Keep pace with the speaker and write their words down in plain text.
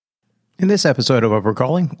In this episode of Upward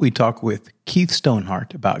Calling, we talk with Keith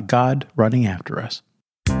Stonehart about God running after us.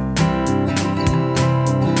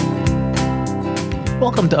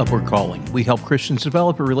 Welcome to Upward Calling. We help Christians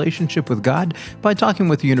develop a relationship with God by talking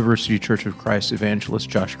with the University Church of Christ evangelist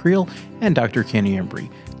Josh Creel and Dr. Kenny Embry.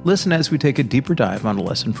 Listen as we take a deeper dive on a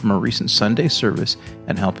lesson from a recent Sunday service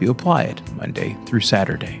and help you apply it Monday through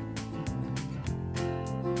Saturday.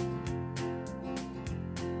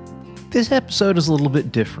 This episode is a little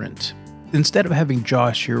bit different. Instead of having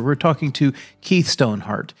Josh here, we're talking to Keith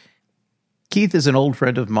Stonehart. Keith is an old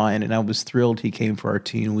friend of mine, and I was thrilled he came for our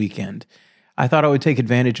teen weekend. I thought I would take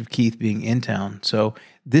advantage of Keith being in town, so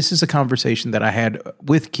this is a conversation that I had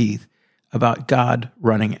with Keith about God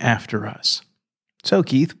running after us. So,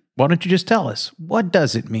 Keith, why don't you just tell us, what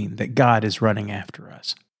does it mean that God is running after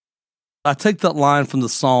us? I take that line from the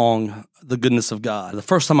song, The Goodness of God. The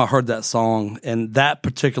first time I heard that song, and that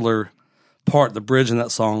particular part, the bridge in that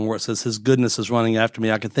song where it says, His goodness is running after me,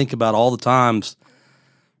 I can think about all the times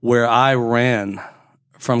where I ran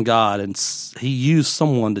from God and He used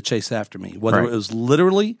someone to chase after me, whether it was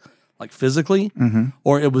literally, like physically,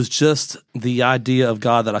 or it was just the idea of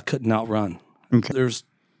God that I couldn't outrun. Okay. There's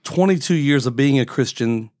 22 years of being a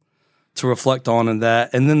Christian to reflect on in that,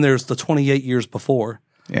 and then there's the 28 years before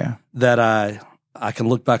that I can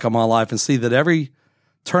look back on my life and see that every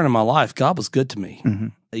turn in my life, God was good to me.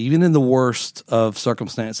 Even in the worst of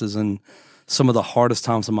circumstances and some of the hardest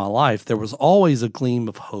times in my life, there was always a gleam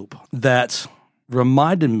of hope that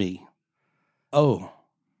reminded me, oh,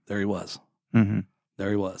 there He was. There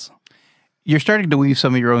He was. You're starting to weave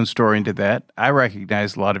some of your own story into that. I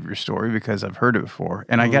recognize a lot of your story because I've heard it before.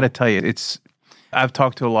 And I got to tell you, I've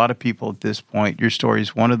talked to a lot of people at this point. Your story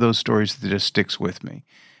is one of those stories that just sticks with me.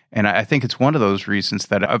 And I think it's one of those reasons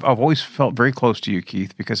that I've always felt very close to you,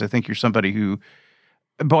 Keith, because I think you're somebody who,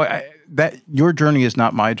 that your journey is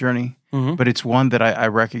not my journey, but it's one that I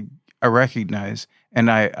recognize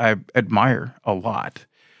and I admire a lot.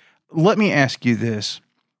 Let me ask you this.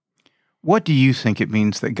 What do you think it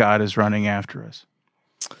means that God is running after us?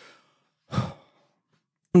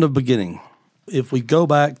 From the beginning, if we go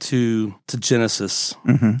back to Genesis,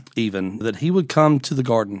 even, that He would come to the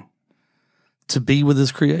garden to be with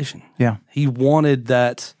His creation. Yeah. He wanted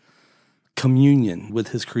that communion with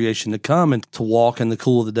His creation to come and to walk in the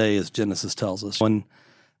cool of the day, as Genesis tells us. And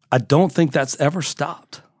I don't think that's ever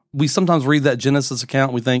stopped. We sometimes read that Genesis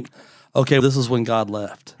account and we think, okay, this is when God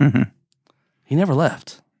left. He never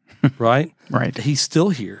left, right? Right. He's still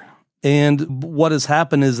here. And what has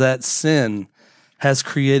happened is that sin has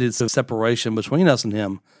created some separation between us and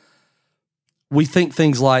Him. We think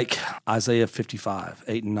things like Isaiah 55,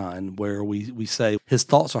 8 and 9, where we say, His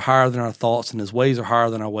thoughts are higher than our thoughts and His ways are higher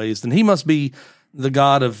than our ways. Then He must be the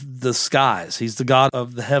God of the skies. He's the God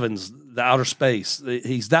of the heavens, the outer space.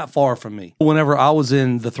 He's that far from me. Whenever I was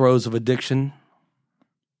in the throes of addiction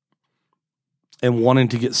and wanting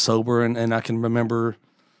to get sober, and I can remember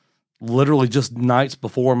literally just nights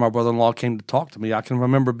before my brother-in-law came to talk to me, I can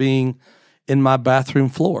remember being in my bathroom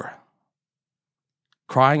floor,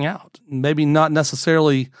 crying out, maybe not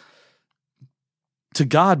necessarily to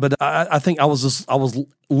God, but I think I was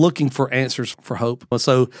looking for answers for hope.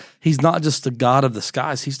 So He's not just the God of the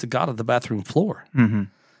skies, He's the God of the bathroom floor.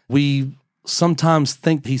 We sometimes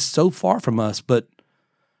think He's so far from us, but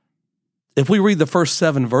if we read the first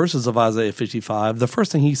 7 verses of Isaiah 55, the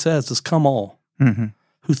first thing He says is, come all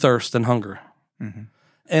who thirst and hunger.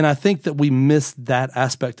 And I think that we miss that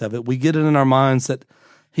aspect of it. We get it in our minds that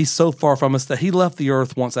He's so far from us that He left the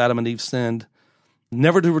earth once Adam and Eve sinned,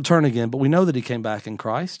 never to return again. But we know that He came back in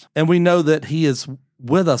Christ. And we know that He is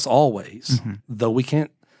with us always. Though we can't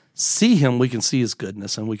see Him, we can see His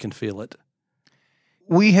goodness and we can feel it.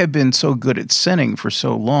 We have been so good at sinning for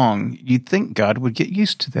so long, you'd think God would get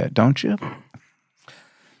used to that, don't you?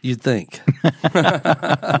 You'd think.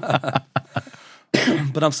 But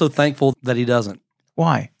I'm so thankful that He doesn't.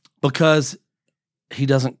 Why? Because He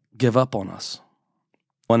doesn't give up on us.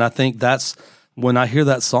 And I think that's when I hear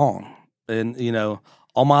that song, and,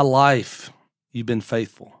 all my life, You've been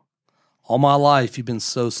faithful. All my life, You've been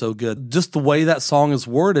so, so good. Just the way that song is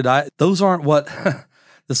worded, those aren't what,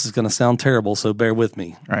 this is going to sound terrible, so bear with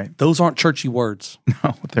me. Right. Those aren't churchy words.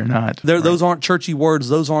 No, they're not. Those aren't churchy words.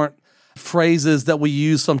 Those aren't phrases that we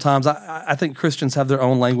use sometimes. I think Christians have their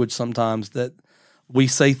own language sometimes that we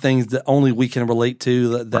say things that only we can relate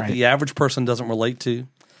to, that the average person doesn't relate to.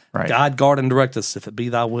 Right. God, guard, and direct us, if it be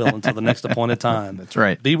Thy will, until the next appointed time. That's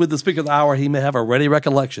right. Be with the speaker of the hour, he may have a ready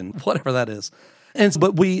recollection, whatever that is.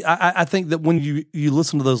 But I think that when you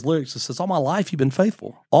listen to those lyrics, it says, all my life You've been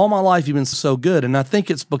faithful. All my life You've been so good. And I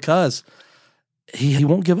think it's because he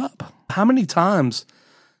won't give up. How many times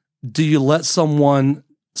Do you let someone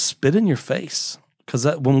spit in your face? Because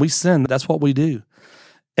when we sin, that's what we do.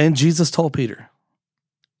 And Jesus told Peter,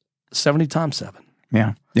 70 times 7.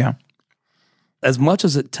 Yeah, yeah. As much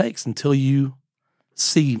as it takes until you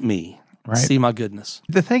see me, Right. see my goodness.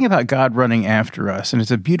 The thing about God running after us, and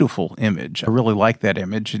it's a beautiful image. I really like that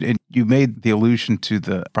image. You made the allusion to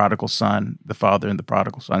the prodigal son, the father in the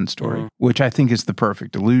prodigal son story, which I think is the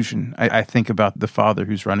perfect illusion. I think about the father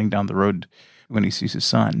who's running down the road when he sees his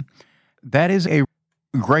son. That is a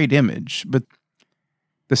great image, but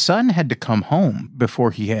the son had to come home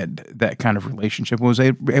before he had that kind of relationship and was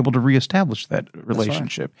able to reestablish that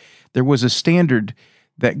relationship. Right. There was a standard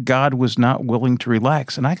that God was not willing to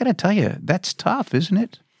relax. And I got to tell you, that's tough, isn't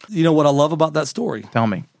it? You know what I love about that story? Tell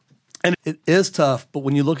me. And it is tough, but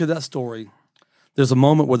when you look at that story, there's a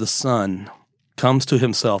moment where the son comes to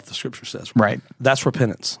himself, the scripture says. Right. That's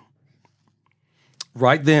repentance.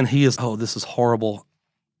 Right then, he is, this is horrible.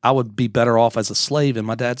 I would be better off as a slave in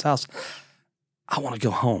my dad's house. I want to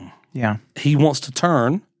go home. Yeah. He wants to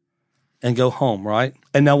turn and go home, right?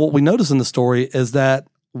 And now what we notice in the story is that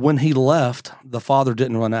when he left, the father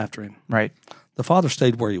didn't run after him. Right. The father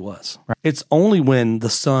stayed where he was. Right. It's only when the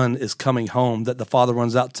son is coming home that the father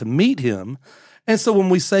runs out to meet him. And so when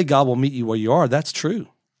we say God will meet you where you are, that's true.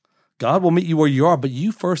 God will meet you where you are, but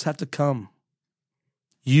you first have to come.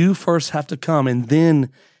 You first have to come, and then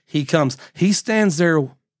he comes. He stands there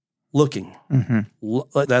looking,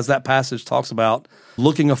 as that passage talks about,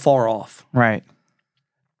 looking afar off. Right.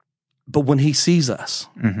 But when he sees us,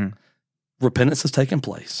 repentance has taken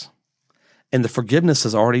place, and the forgiveness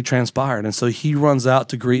has already transpired. And so he runs out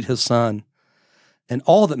to greet his son. And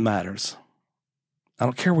all that matters, I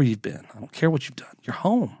don't care where you've been. I don't care what you've done. You're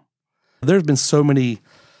home. There's been so many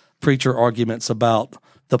preacher arguments about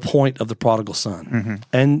the point of the prodigal son.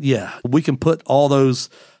 And yeah, we can put all those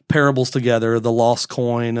parables together, the lost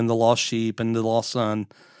coin and the lost sheep and the lost son,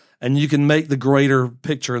 and you can make the greater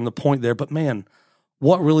picture and the point there. But man,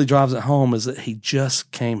 what really drives it home is that he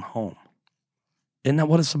just came home. Isn't that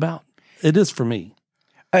what it's about? It is for me.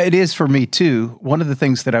 It is for me too. One of the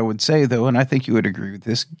things that I would say, though, and I think you would agree with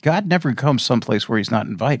this, God never comes someplace where he's not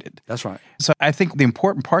invited. That's right. So I think the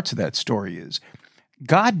important parts of that story is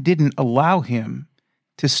God didn't allow him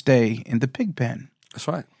to stay in the pig pen. That's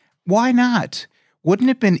right. Why not? Wouldn't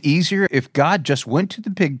it have been easier if God just went to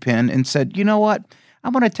the pig pen and said, you know what?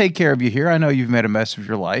 I'm going to take care of you here. I know you've made a mess of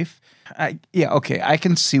your life. I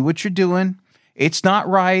can see what you're doing. It's not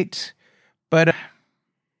right, but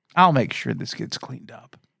I'll make sure this gets cleaned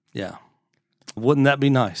up. Yeah. Wouldn't that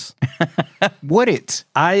be nice? Would it?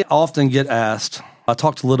 I often get asked, I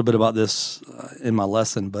talked a little bit about this in my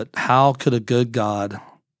lesson, but how could a good God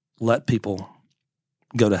let people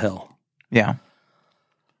go to hell? Yeah.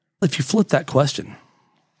 If you flip that question,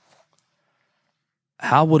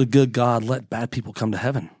 how would a good God let bad people come to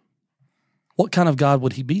heaven? What kind of God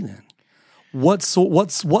would he be then? What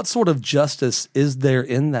sort of justice is there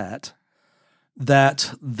in that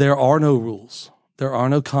there are no rules, there are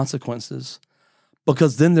no consequences,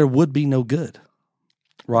 because then there would be no good,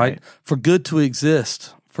 right? For good to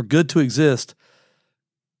exist,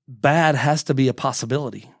 bad has to be a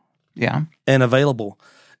possibility. Yeah. And available.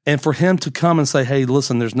 And for him to come and say, hey,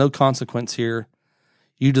 listen, there's no consequence here.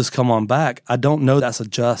 You just come on back. I don't know that's a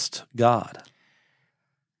just God.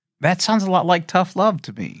 That sounds a lot like tough love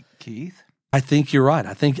to me, Keith. I think you're right.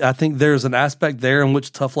 I think there's an aspect there in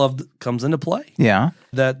which tough love comes into play. Yeah.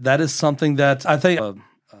 That is something that I think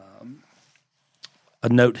a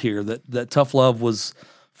note here that tough love was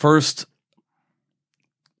first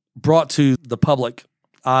brought to the public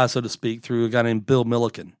eye, so to speak, through a guy named Bill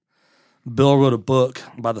Milliken. Bill wrote a book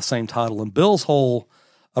by the same title, and Bill's whole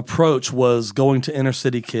approach was going to inner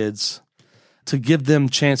city kids to give them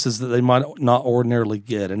chances that they might not ordinarily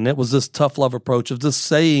get. And it was this tough love approach of just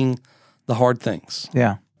saying the hard things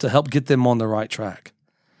to help get them on the right track.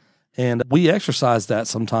 And we exercise that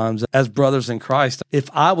sometimes as brothers in Christ. If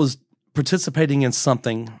I was participating in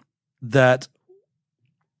something that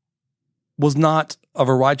was not of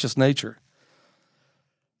a righteous nature,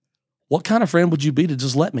 what kind of friend would you be to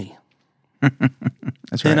just let me?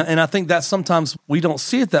 That's right. And I think that sometimes we don't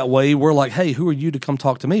see it that way. We're like, hey, who are you to come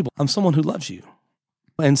talk to me? I'm someone who loves you.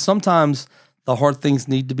 And sometimes the hard things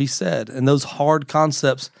need to be said, and those hard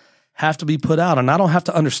concepts have to be put out, and I don't have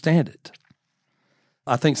to understand it.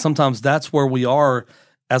 I think sometimes that's where we are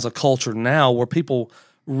as a culture now, where people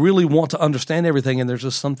really want to understand everything, and there's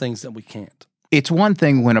just some things that we can't. It's one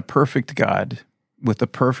thing when a perfect God with a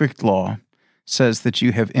perfect law says that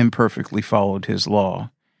you have imperfectly followed his law.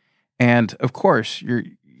 And of course,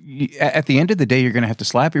 at the end of the day, you're going to have to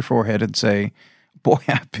slap your forehead and say, boy,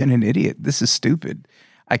 I've been an idiot. This is stupid.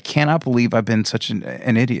 I cannot believe I've been such an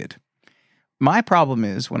idiot. My problem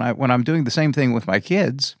is when I'm doing the same thing with my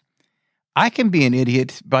kids, I can be an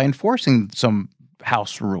idiot by enforcing some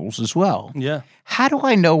house rules as well. Yeah. How do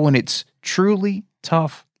I know when it's truly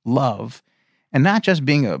tough love and not just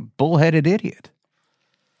being a bullheaded idiot?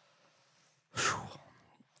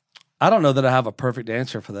 I don't know that I have a perfect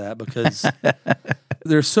answer for that because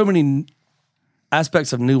there's so many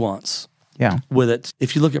aspects of nuance with it.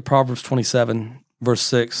 If you look at Proverbs 27, verse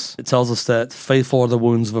 6, it tells us that faithful are the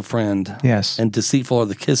wounds of a friend, yes, and deceitful are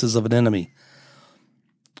the kisses of an enemy.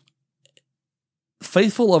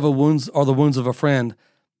 Faithful are the wounds of a friend.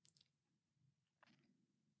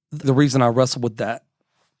 The reason I wrestle with that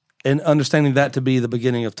and understanding that to be the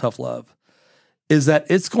beginning of tough love is that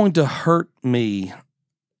it's going to hurt me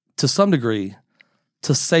to some degree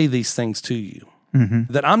to say these things to you.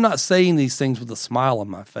 Mm-hmm. That I'm not saying these things with a smile on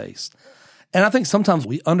my face. And I think sometimes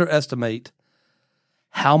we underestimate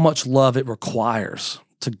how much love it requires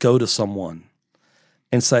to go to someone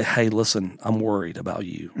and say, hey, listen, I'm worried about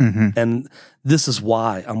you. Mm-hmm. And this is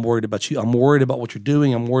why I'm worried about you. I'm worried about what you're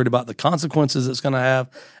doing. I'm worried about the consequences it's going to have.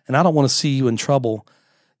 And I don't want to see you in trouble,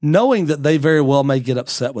 knowing that they very well may get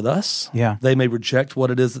upset with us. Yeah. They may reject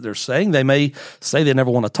what it is that they're saying. They may say they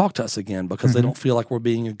never want to talk to us again because they don't feel like we're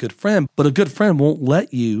being a good friend. But a good friend won't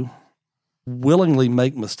let you willingly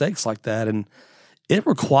make mistakes like that. And it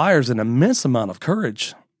requires an immense amount of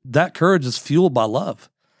courage. That courage is fueled by love.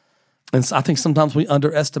 And so I think sometimes we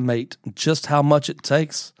underestimate just how much it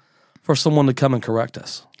takes for someone to come and correct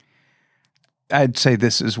us. I'd say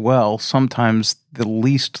this as well. Sometimes the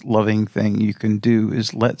least loving thing you can do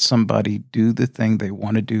is let somebody do the thing they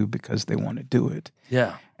want to do because they want to do it.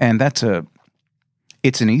 Yeah. And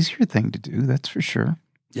it's an easier thing to do, that's for sure.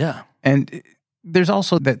 Yeah. And there's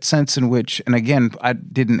also that sense in which, and again, I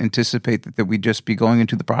didn't anticipate that we'd just be going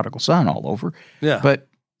into the prodigal son all over. Yeah. But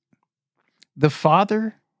the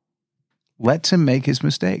father lets him make his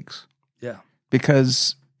mistakes. Yeah.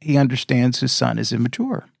 Because he understands his son is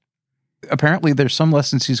immature. Apparently, there's some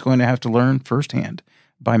lessons he's going to have to learn firsthand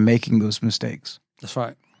by making those mistakes. That's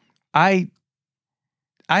right. I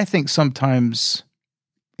think sometimes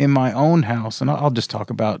in my own house, and I'll just talk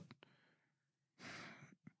about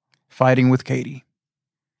fighting with Katie,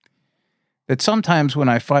 that sometimes when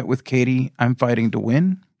I fight with Katie, I'm fighting to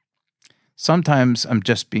win. Sometimes I'm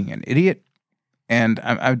just being an idiot, and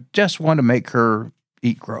I just want to make her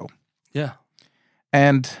eat crow. Yeah.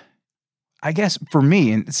 And I guess for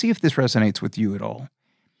me, and see if this resonates with you at all,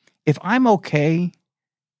 if I'm okay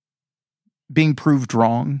being proved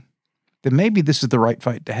wrong, then maybe this is the right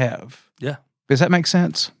fight to have. Yeah. Does that make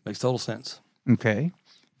sense? Makes total sense. Okay.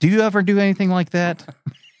 Do you ever do anything like that?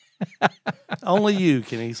 Only you,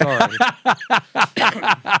 Kenny. Sorry.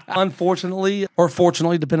 Unfortunately, or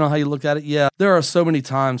fortunately, depending on how you look at it, yeah. There are so many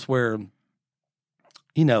times where,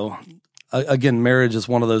 again, marriage is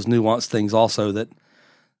one of those nuanced things also that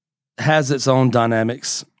has its own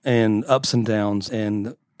dynamics and ups and downs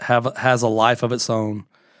and has a life of its own.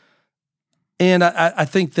 And I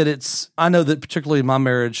think that I know that particularly in my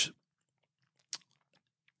marriage,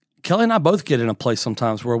 Kelly and I both get in a place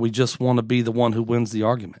sometimes where we just want to be the one who wins the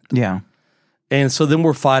argument. Yeah. And so then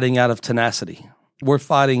we're fighting out of tenacity. We're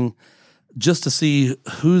fighting just to see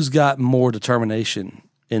who's got more determination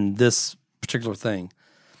in this particular thing.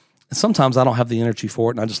 And sometimes I don't have the energy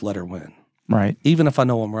for it and I just let her win. Right. Even if I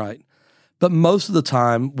know I'm right. But most of the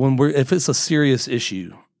time, if it's a serious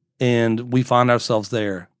issue and we find ourselves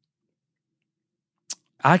there,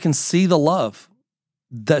 I can see the love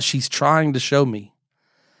that she's trying to show me.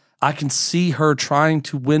 I can see her trying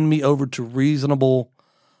to win me over to reasonable,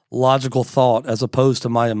 logical thought as opposed to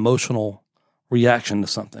my emotional reaction to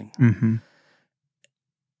something. Mm-hmm.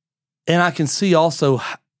 And I can see also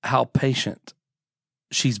how patient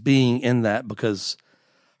she's being in that because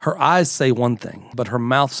her eyes say one thing, but her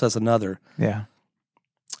mouth says another. Yeah.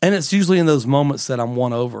 And it's usually in those moments that I'm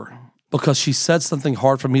won over because she said something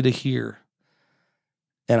hard for me to hear,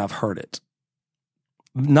 and I've heard it.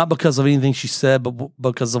 Not because of anything she said, but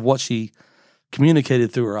because of what she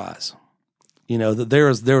communicated through her eyes. That there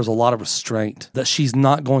is a lot of restraint, that she's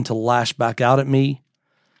not going to lash back out at me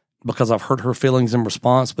because I've hurt her feelings in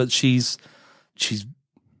response, but she's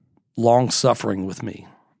long-suffering with me.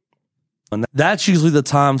 And that's usually the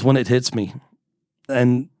times when it hits me.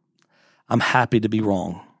 And I'm happy to be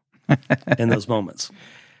wrong in those moments.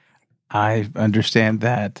 I understand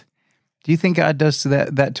that. Do you think God does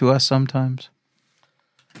that to us sometimes?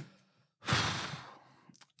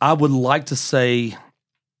 I would like to say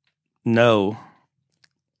no,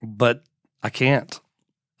 but I can't.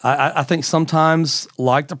 I think sometimes,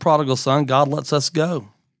 like the prodigal son, God lets us go.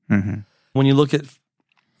 Mm-hmm. When you look at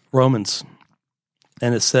Romans,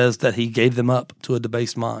 and it says that he gave them up to a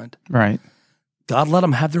debased mind. Right. God let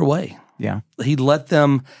them have their way. Yeah. He let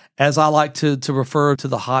them, as I like to refer to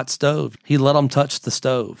the hot stove, he let them touch the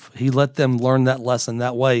stove. He let them learn that lesson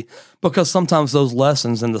that way, because sometimes those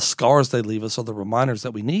lessons and the scars they leave us are the reminders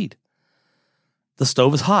that we need. The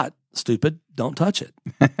stove is hot. Stupid. Don't touch it.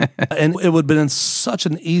 And it would have been such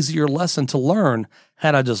an easier lesson to learn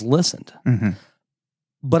had I just listened. Mm-hmm.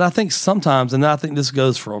 But I think sometimes, and I think this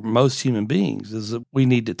goes for most human beings, is that we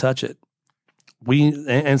need to touch it.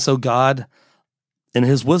 And so God, in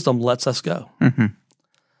his wisdom, lets us go. Mm-hmm.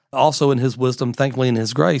 Also in his wisdom, thankfully in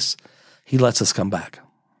his grace, he lets us come back.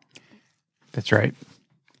 That's right.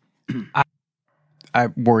 I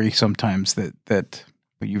worry sometimes that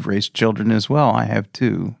you've raised children as well. I have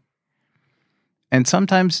too. And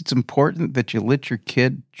sometimes it's important that you let your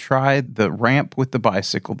kid try the ramp with the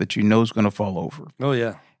bicycle that you know is going to fall over. Oh,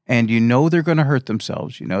 yeah. And you know they're going to hurt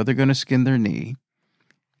themselves. You know they're going to skin their knee.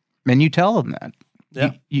 And you tell them that.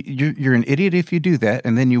 Yeah. You're an idiot if you do that,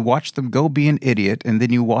 and then you watch them go be an idiot, and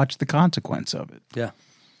then you watch the consequence of it. Yeah.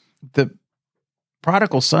 The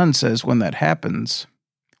prodigal son says when that happens,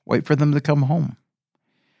 wait for them to come home.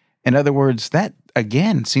 In other words, that,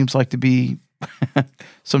 again, seems like to be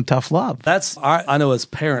some tough love. I know as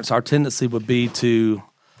parents, our tendency would be to,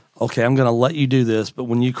 okay, I'm going to let you do this, but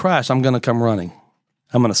when you crash, I'm going to come running.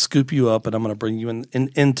 I'm going to scoop you up, and I'm going to bring you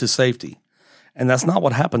into safety. And that's not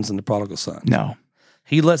what happens in the prodigal son. No.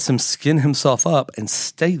 He lets him skin himself up and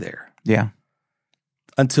stay there. Yeah.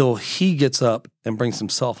 Until he gets up and brings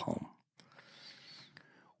himself home.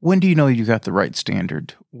 When do you know you got the right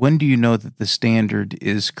standard? When do you know that the standard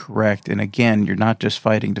is correct? And again, you're not just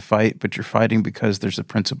fighting to fight, but you're fighting because there's a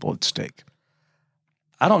principle at stake.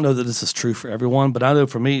 I don't know that this is true for everyone, but I know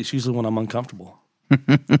for me, it's usually when I'm uncomfortable.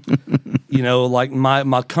 Like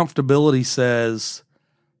my comfortability says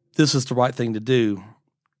this is the right thing to do.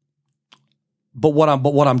 But what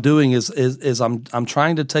I'm doing is I'm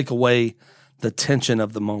trying to take away the tension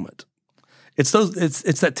of the moment. It's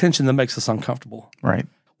that tension that makes us uncomfortable. Right.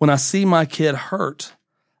 When I see my kid hurt,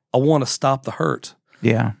 I want to stop the hurt.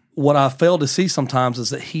 Yeah. What I fail to see sometimes is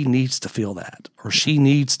that he needs to feel that, or she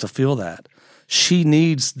needs to feel that. She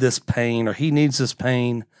needs this pain, or he needs this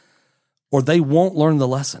pain, or they won't learn the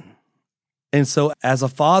lesson. And so as a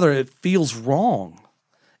father, it feels wrong.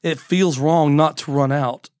 It feels wrong not to run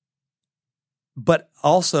out. But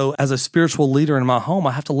also, as a spiritual leader in my home,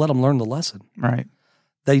 I have to let them learn the lesson. Right.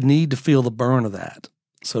 They need to feel the burn of that,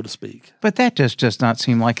 so to speak. But that just does not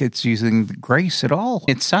seem like it's using grace at all.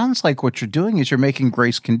 It sounds like what you're doing is you're making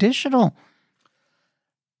grace conditional.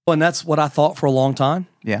 Well, and that's what I thought for a long time.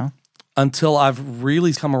 Yeah. Until I've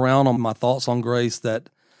really come around on my thoughts on grace that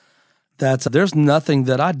there's nothing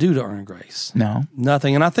that I do to earn grace. No.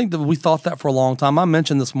 Nothing. And I think that we thought that for a long time. I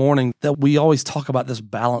mentioned this morning that we always talk about this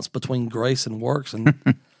balance between grace and works, and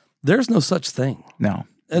there's no such thing. No.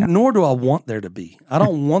 And nor do I want there to be. I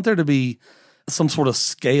don't want there to be some sort of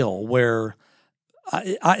scale where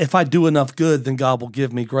if I do enough good, then God will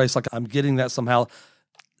give me grace. Like I'm getting that somehow.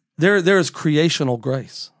 There is creational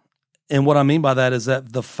grace. And what I mean by that is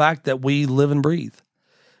that the fact that we live and breathe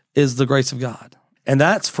is the grace of God. And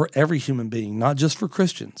that's for every human being, not just for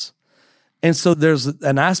Christians. And so there's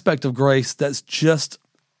an aspect of grace that's just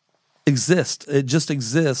exists. It just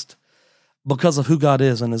exists because of who God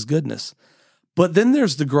is and his goodness. But then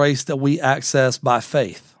there's the grace that we access by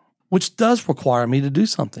faith, which does require me to do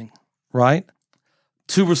something, right?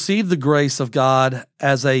 To receive the grace of God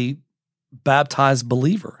as a baptized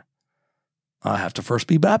believer, I have to first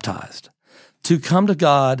be baptized. To come to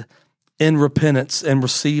God in repentance and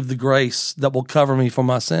receive the grace that will cover me for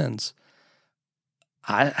my sins,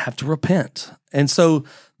 I have to repent. And so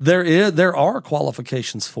there are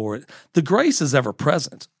qualifications for it. The grace is ever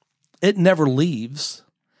present. It never leaves.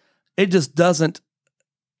 It just doesn't,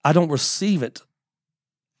 I don't receive it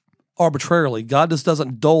arbitrarily. God just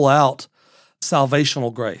doesn't dole out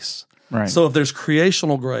salvational grace. Right. So if there's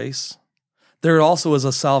creational grace, there also is a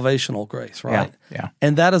salvational grace, right? Yeah.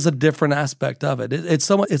 And that is a different aspect of it.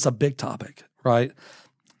 It's a big topic, right?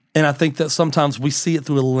 And I think that sometimes we see it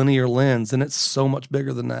through a linear lens, and it's so much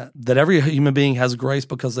bigger than that. That every human being has grace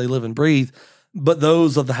because they live and breathe, but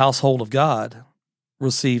those of the household of God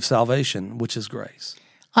receive salvation, which is grace.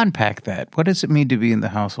 Unpack that. What does it mean to be in the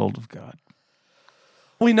household of God?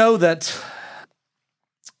 We know that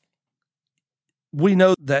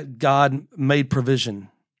God made provision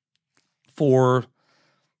for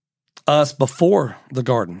us before the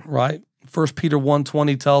garden, right? 1 Peter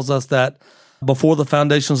 1:20 tells us that before the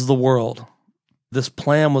foundations of the world, this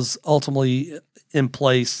plan was ultimately in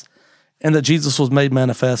place, and that Jesus was made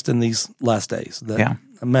manifest in these last days.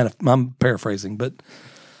 I'm paraphrasing, but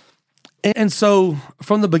and so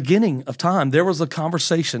from the beginning of time, there was a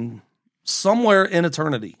conversation somewhere in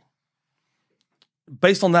eternity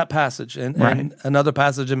based on that passage and another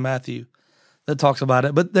passage in Matthew that talks about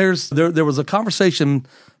it. But there was a conversation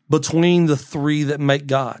between the three that make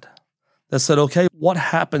God that said, okay, what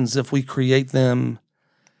happens if we create them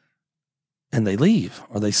and they leave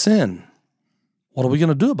or they sin? What are we going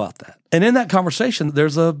to do about that? And in that conversation,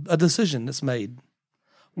 there's a decision that's made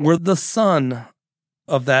where the son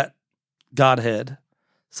of that Godhead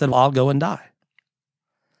said, well, I'll go and die.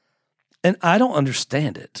 And I don't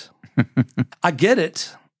understand it. I get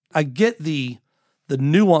it. I get the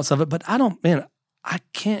nuance of it, but I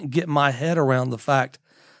can't get my head around the fact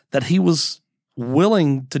that he was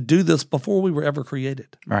willing to do this before we were ever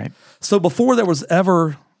created. Right. So before there was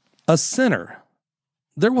ever a sinner,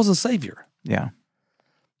 there was a Savior. Yeah.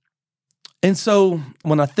 And so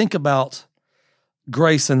when I think about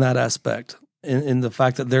grace in that aspect, in the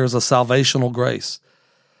fact that there's a salvational grace,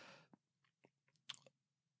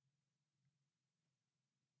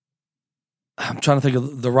 I'm trying to think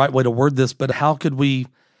of the right way to word this, but how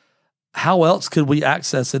else could we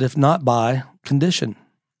access it if not by condition?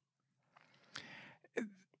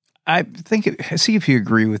 See if you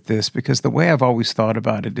agree with this, because the way I've always thought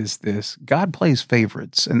about it is this: God plays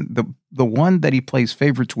favorites, and the one that he plays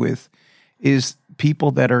favorites with is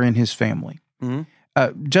people that are in his family.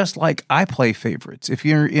 Mm-hmm. Just like I play favorites. If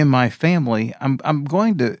you're in my family, I'm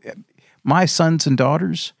going to, my sons and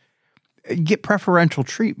daughters get preferential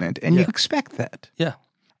treatment, and you expect that. Yeah.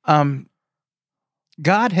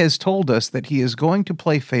 God has told us that he is going to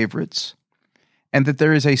play favorites, and that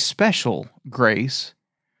there is a special grace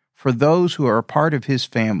for those who are a part of his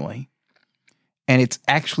family, and it's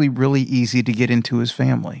actually really easy to get into his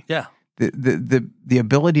family. Yeah. The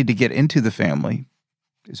ability to get into the family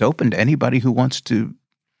is open to anybody who wants to,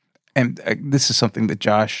 and this is something that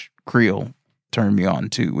Josh Creel turned me on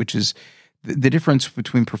to, which is the difference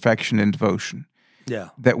between perfection and devotion. Yeah.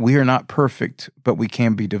 That we are not perfect, but we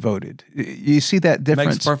can be devoted. You see that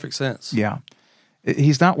difference? Makes perfect sense. Yeah.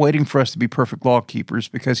 He's not waiting for us to be perfect law keepers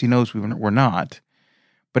because he knows we're not.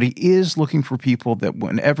 But he is looking for people that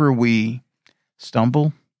whenever we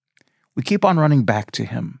stumble, we keep on running back to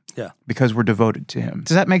him. Yeah. Because we're devoted to him.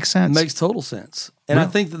 Does that make sense? It makes total sense. And I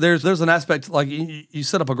think that there's an aspect, like you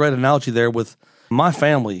set up a great analogy there with my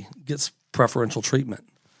family gets preferential treatment.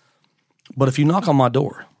 But if you knock on my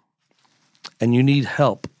door and you need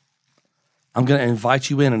help, I'm going to invite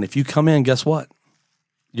you in. And if you come in, guess what?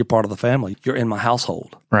 You're part of the family. You're in my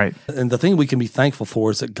household. Right. And the thing we can be thankful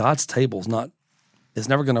for is that God's table is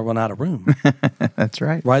never going to run out of room. That's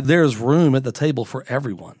right. Right? There's room at the table for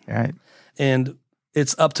everyone. Right. And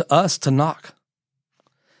it's up to us to knock.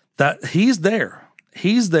 That he's there.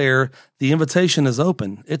 He's there. The invitation is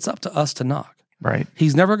open. It's up to us to knock. Right.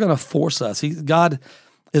 He's never going to force us. God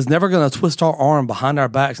is never going to twist our arm behind our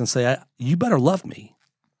backs and say, you better love me.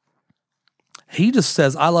 He just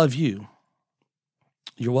says, I love you.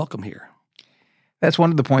 You're welcome here. That's one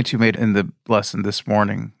of the points you made in the lesson this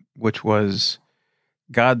morning, which was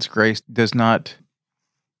God's grace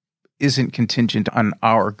isn't contingent on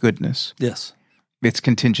our goodness. Yes. It's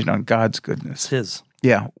contingent on God's goodness. It's his.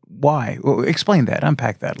 Yeah. Why? Well, explain that.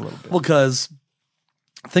 Unpack that a little bit. Because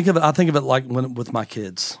I think of it like with my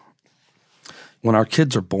kids. When our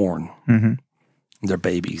kids are born, mm-hmm. They're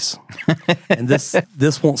babies. And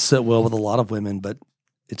this won't sit well with a lot of women, but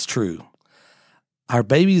it's true. Our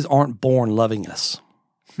babies aren't born loving us.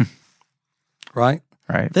 Right?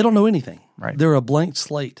 Right. They don't know anything. Right. They're a blank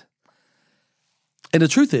slate. And the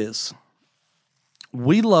truth is,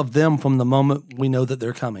 we love them from the moment we know that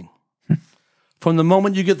they're coming. From the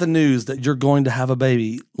moment you get the news that you're going to have a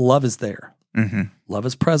baby, love is there. Mm-hmm. Love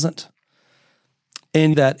is present.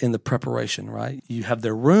 And that in the preparation, right? You have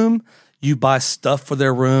their room, you buy stuff for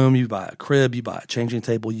their room, you buy a crib, you buy a changing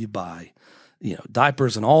table, you buy,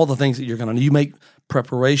 diapers and all the things that you're going to, you make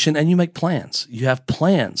preparation and you make plans. You have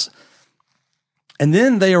plans. And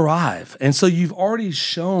then they arrive. And so you've already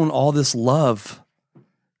shown all this love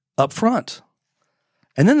up front.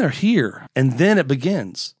 And then they're here. And then it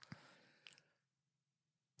begins.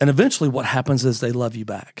 And eventually what happens is they love you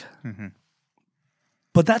back. Mm-hmm.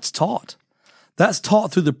 But that's taught. That's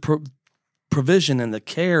taught through the provision and the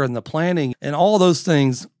care and the planning and all those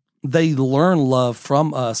things. They learn love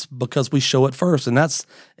from us because we show it first. And that's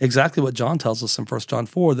exactly what John tells us in 1 John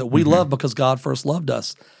 4, that we love because God first loved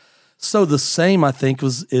us. So the same, I think,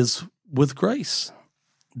 is with grace.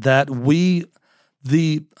 That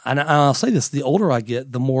and I'll say this, the older I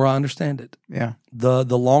get, the more I understand it. Yeah. The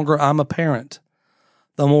longer I'm a parent,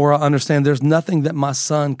 the more I understand there's nothing that my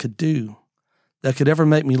son could do that could ever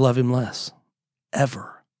make me love him less.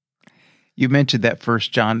 Ever. You mentioned that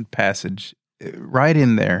First John passage right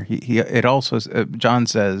in there. It also John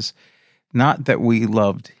says, not that we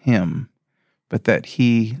loved him, but that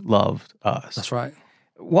he loved us. That's right.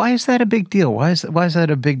 Why is that a big deal? Why is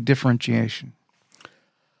that a big differentiation?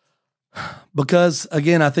 Because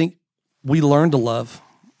again, I think we learn to love,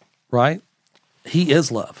 right? He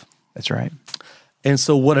is love. That's right. And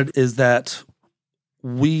so what it is that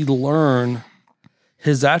we learn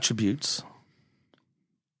his attributes.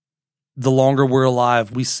 The longer we're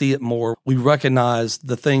alive, we see it more. We recognize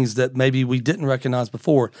the things that maybe we didn't recognize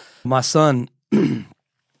before. My son,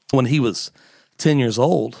 when he was 10 years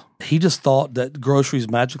old, he just thought that groceries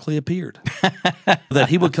magically appeared. That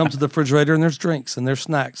he would come to the refrigerator and there's drinks and there's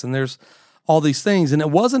snacks and there's all these things. And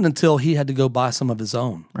it wasn't until he had to go buy some of his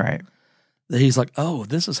own. Right. That he's like, oh,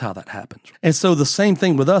 this is how that happens. And so the same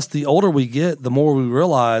thing with us, the older we get, the more we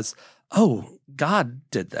realize, oh, God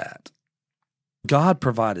did that. God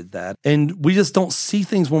provided that. And we just don't see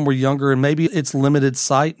things when we're younger, and maybe it's limited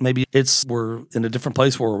sight. Maybe we're in a different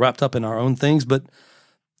place where we're wrapped up in our own things. But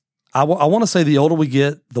I want to say the older we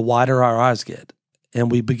get, the wider our eyes get. And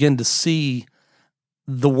we begin to see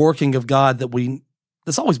the working of God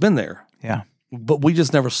that's always been there. Yeah. But we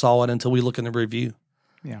just never saw it until we look in the review.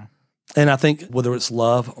 Yeah. And I think whether it's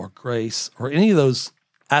love or grace or any of those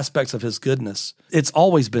aspects of his goodness, it's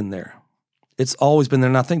always been there. It's always been there,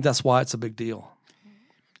 and I think that's why it's a big deal.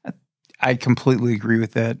 I completely agree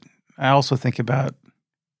with that. I also think about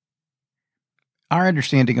our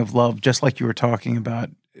understanding of love, just like you were talking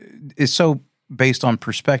about, is so based on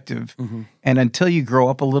perspective. Mm-hmm. And until you grow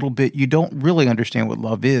up a little bit, you don't really understand what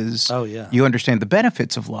love is. Oh, yeah. You understand the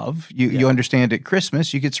benefits of love. You understand at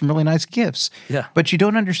Christmas, you get some really nice gifts. Yeah. But you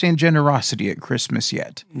don't understand generosity at Christmas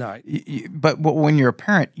yet. No. But when you're a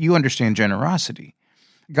parent, you understand generosity.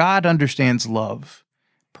 God understands love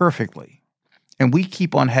perfectly. And we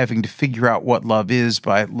keep on having to figure out what love is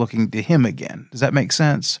by looking to him again. Does that make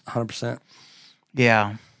sense? 100%.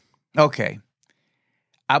 Yeah. Okay.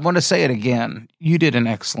 I want to say it again. You did an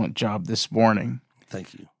excellent job this morning.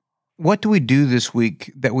 Thank you. What do we do this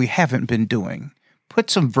week that we haven't been doing? Put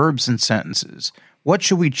some verbs in sentences. What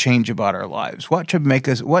should we change about our lives? What should make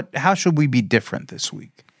us, how should we be different this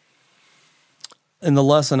week? In the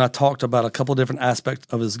lesson, I talked about a couple of different aspects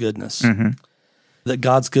of his goodness. Mm-hmm. That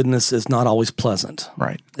God's goodness is not always pleasant.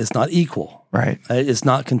 Right. It's not equal. Right. It's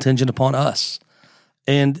not contingent upon us.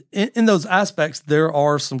 And in those aspects, there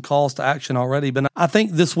are some calls to action already. But I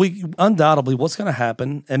think this week, undoubtedly, what's going to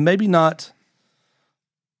happen, and maybe not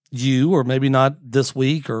you or maybe not this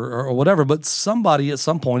week or whatever, but somebody at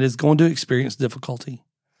some point is going to experience difficulty.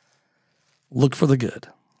 Look for the good,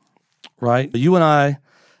 right? You and I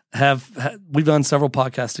we've done several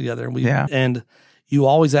podcasts together, and you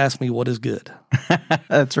always ask me what is good.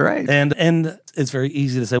 That's right. And it's very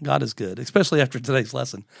easy to say God is good, especially after today's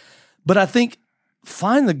lesson. But I think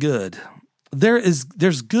find the good. There's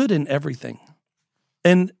good in everything.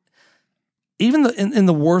 And even in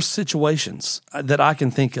the worst situations that I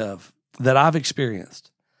can think of, that I've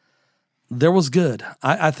experienced, there was good.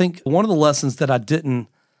 I think one of the lessons that I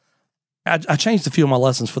changed a few of my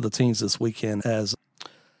lessons for the teens this weekend as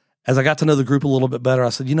I got to know the group a little bit better. I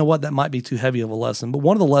said, you know what, that might be too heavy of a lesson. But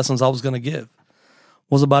one of the lessons I was going to give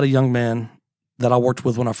was about a young man that I worked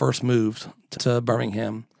with when I first moved to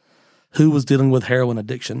Birmingham who was dealing with heroin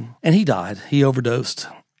addiction. And he died. He overdosed.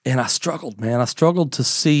 And I struggled, man. I struggled to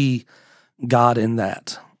see God in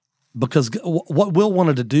that. Because what Will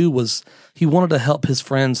wanted to do was he wanted to help his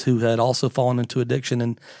friends who had also fallen into addiction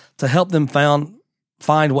and to help them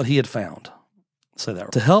find what he had found. Say that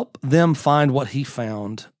right. To help them find what he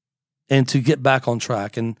found and to get back on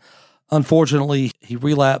track. And unfortunately, he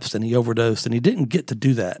relapsed and he overdosed, and he didn't get to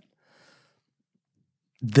do that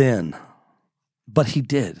then. But he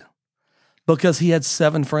did, because he had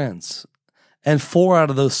 7 friends, and 4 out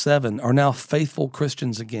of those 7 are now faithful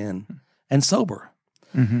Christians again and sober.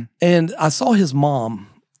 Mm-hmm. And I saw his mom,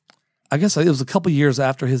 I guess it was a couple years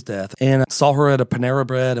after his death, and I saw her at a Panera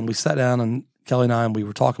Bread, and we sat down, and Kelly and I, and we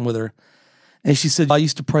were talking with her. And she said, I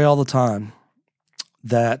used to pray all the time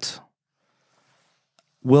that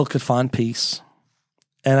Will could find peace.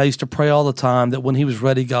 And I used to pray all the time that when he was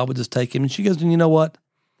ready, God would just take him. And she goes, and you know what?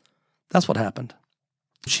 That's what happened.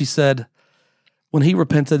 She said, when he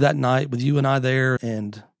repented that night with you and I there,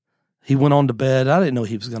 and he went on to bed, I didn't know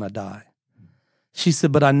he was going to die. She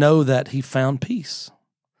said, but I know that he found peace.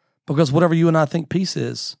 Because whatever you and I think peace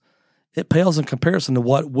is, it pales in comparison to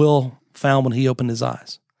what Will found when he opened his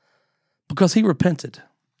eyes. Because he repented,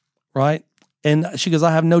 right? And she goes,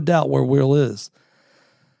 I have no doubt where Will is.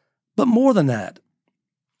 But more than that,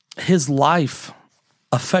 his life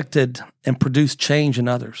affected and produced change in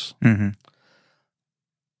others. Mm-hmm.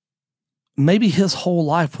 Maybe his whole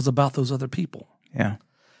life was about those other people. Yeah.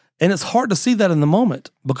 And it's hard to see that in the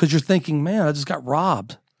moment because you're thinking, man, I just got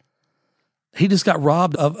robbed. He just got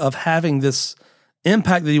robbed of having this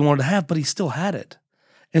impact that he wanted to have, but he still had it.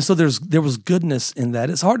 And so there was goodness in that.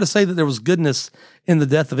 It's hard to say that there was goodness in the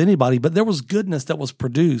death of anybody, but there was goodness that was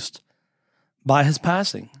produced by his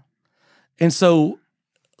passing. And so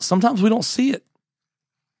sometimes we don't see it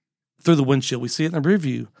through the windshield. We see it in the rear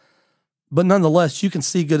view. But nonetheless, you can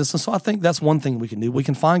see goodness. And so I think that's one thing we can do. We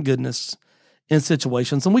can find goodness in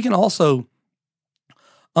situations. And we can also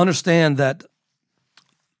understand that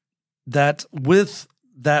with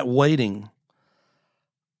that waiting,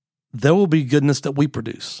 there will be goodness that we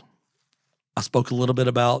produce. I spoke a little bit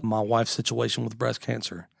about my wife's situation with breast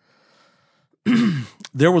cancer.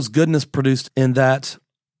 There was goodness produced in that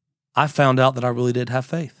I found out that I really did have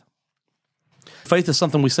faith. Faith is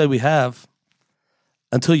something we say we have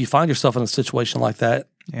until you find yourself in a situation like that.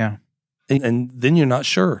 Yeah. And then you're not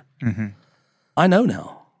sure. Mm-hmm. I know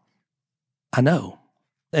now. I know.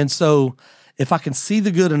 And so if I can see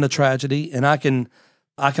the good in a tragedy, and I can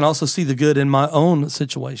also see the good in my own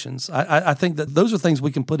situations, I think that those are things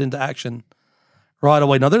we can put into action right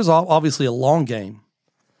away. Now, there's obviously a long game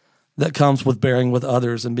that comes with bearing with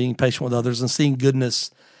others and being patient with others and seeing goodness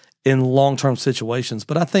in long-term situations.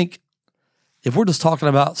 But I think if we're just talking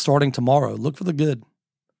about starting tomorrow, look for the good.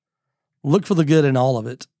 Look for the good in all of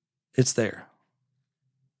it. It's there.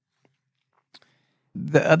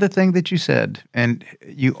 The other thing that you said, and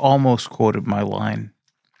you almost quoted my line,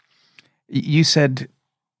 you said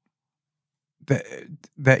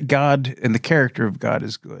that God and the character of God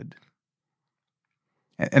is good.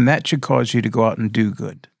 And that should cause you to go out and do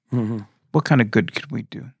good. Mm-hmm. What kind of good could we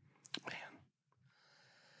do?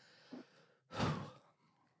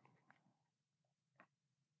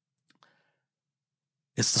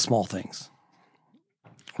 It's the small things,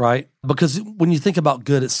 right? Because when you think about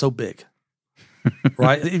good, it's so big,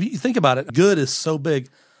 right? If you think about it, good is so big.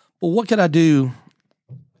 Well, what can I do?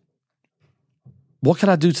 What can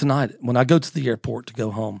I do tonight when I go to the airport to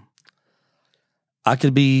go home? I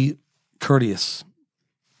could be courteous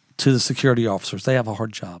to the security officers. They have a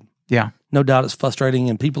hard job. Yeah. No doubt it's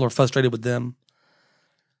frustrating and people are frustrated with them.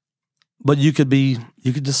 But you could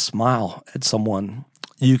just smile at someone.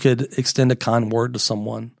 You could extend a kind word to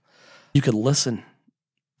someone. You could listen.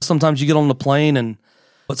 Sometimes you get on the plane, and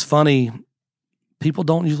what's funny, people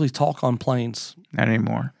don't usually talk on planes. Not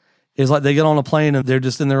anymore. It's like they get on a plane and they're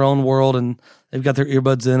just in their own world and they've got their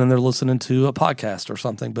earbuds in and they're listening to a podcast or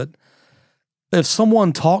something. But if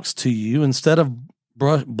someone talks to you, instead of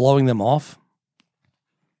blowing them off,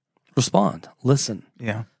 respond, listen.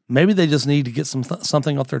 Yeah. Maybe they just need to get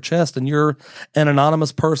something off their chest, and you're an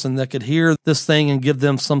anonymous person that could hear this thing and give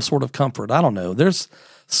them some sort of comfort. I don't know. There's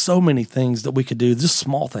so many things that we could do, just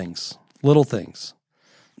small things, little things,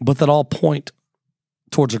 but that all point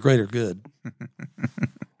towards a greater good.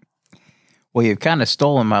 Well, you've kind of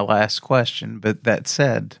stolen my last question, but that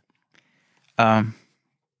said, how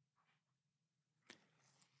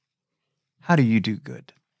do you do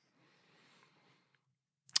good?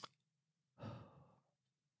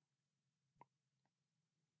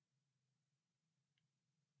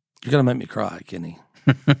 You're going to make me cry, Kenny.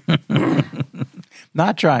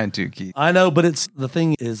 Not trying to, Keith. I know, but the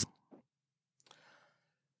thing is,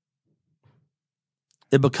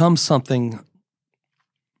 it becomes something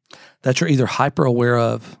that you're either hyper aware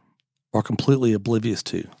of or completely oblivious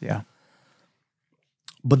to. Yeah.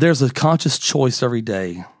 But there's a conscious choice every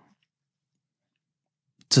day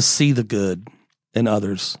to see the good in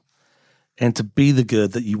others and to be the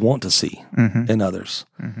good that you want to see in others.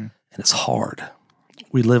 Mm-hmm. And it's hard.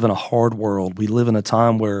 We live in a hard world. We live in a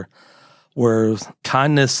time where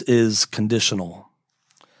kindness is conditional.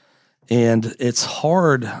 And it's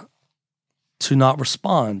hard to not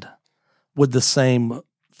respond with the same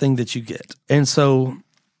thing that you get. And so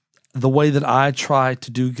the way that I try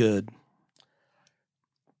to do good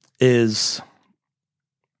is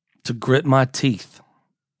to grit my teeth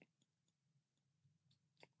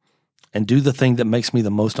and do the thing that makes me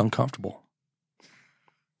the most uncomfortable.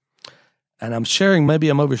 And maybe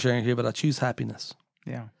I'm oversharing here, but I choose happiness.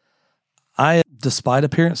 Yeah. Despite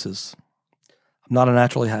appearances, I'm not a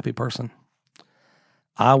naturally happy person.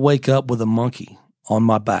 I wake up with a monkey on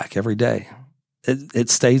my back every day. It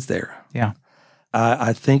stays there. Yeah.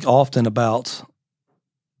 I think often about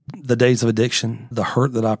the days of addiction, the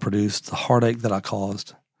hurt that I produced, the heartache that I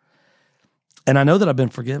caused. And I know that I've been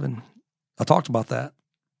forgiven. I talked about that.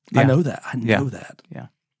 Yeah. I know that. I know that. Yeah.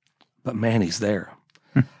 But man, he's there.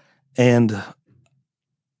 And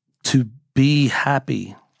be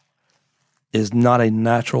happy is not a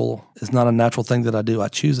natural thing that I do. I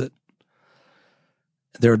choose it.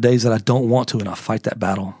 There are days that I don't want to, and I fight that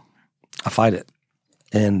battle. I fight it.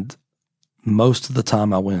 And most of the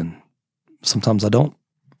time I win. Sometimes I don't.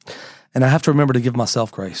 And I have to remember to give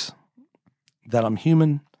myself grace, that I'm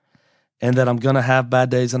human and that I'm going to have bad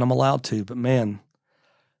days, and I'm allowed to. But man,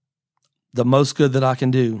 the most good that I can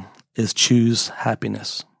do is choose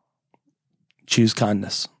happiness, choose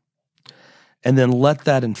kindness, and then let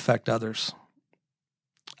that infect others.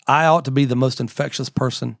 I ought to be the most infectious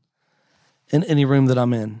person in any room that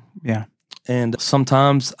I'm in. Yeah. And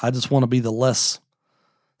sometimes I just want to be the less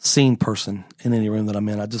seen person in any room that I'm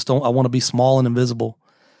in. I want to be small and invisible.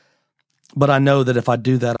 But I know that if I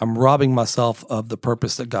do that, I'm robbing myself of the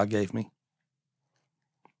purpose that God gave me.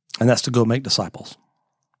 And that's to go make disciples.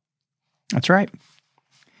 That's right.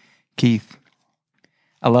 Keith,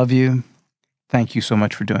 I love you. Thank you so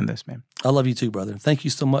much for doing this, man. I love you too, brother. Thank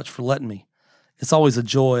you so much for letting me. It's always a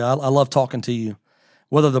joy. I love talking to you,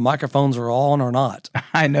 whether the microphones are on or not.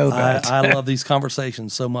 I know that. I love these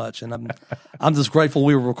conversations so much, and I'm just grateful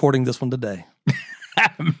we were recording this one today.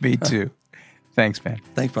 Me too. Thanks, man.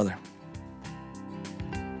 Thanks, brother.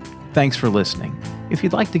 Thanks for listening. If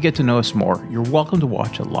you'd like to get to know us more, you're welcome to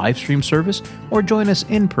watch a live stream service or join us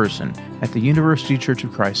in person at the University Church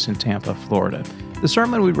of Christ in Tampa, Florida. The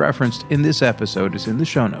sermon we referenced in this episode is in the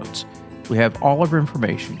show notes. We have all of our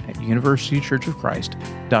information at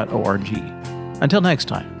universitychurchofchrist.org. Until next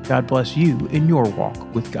time, God bless you in your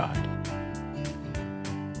walk with God.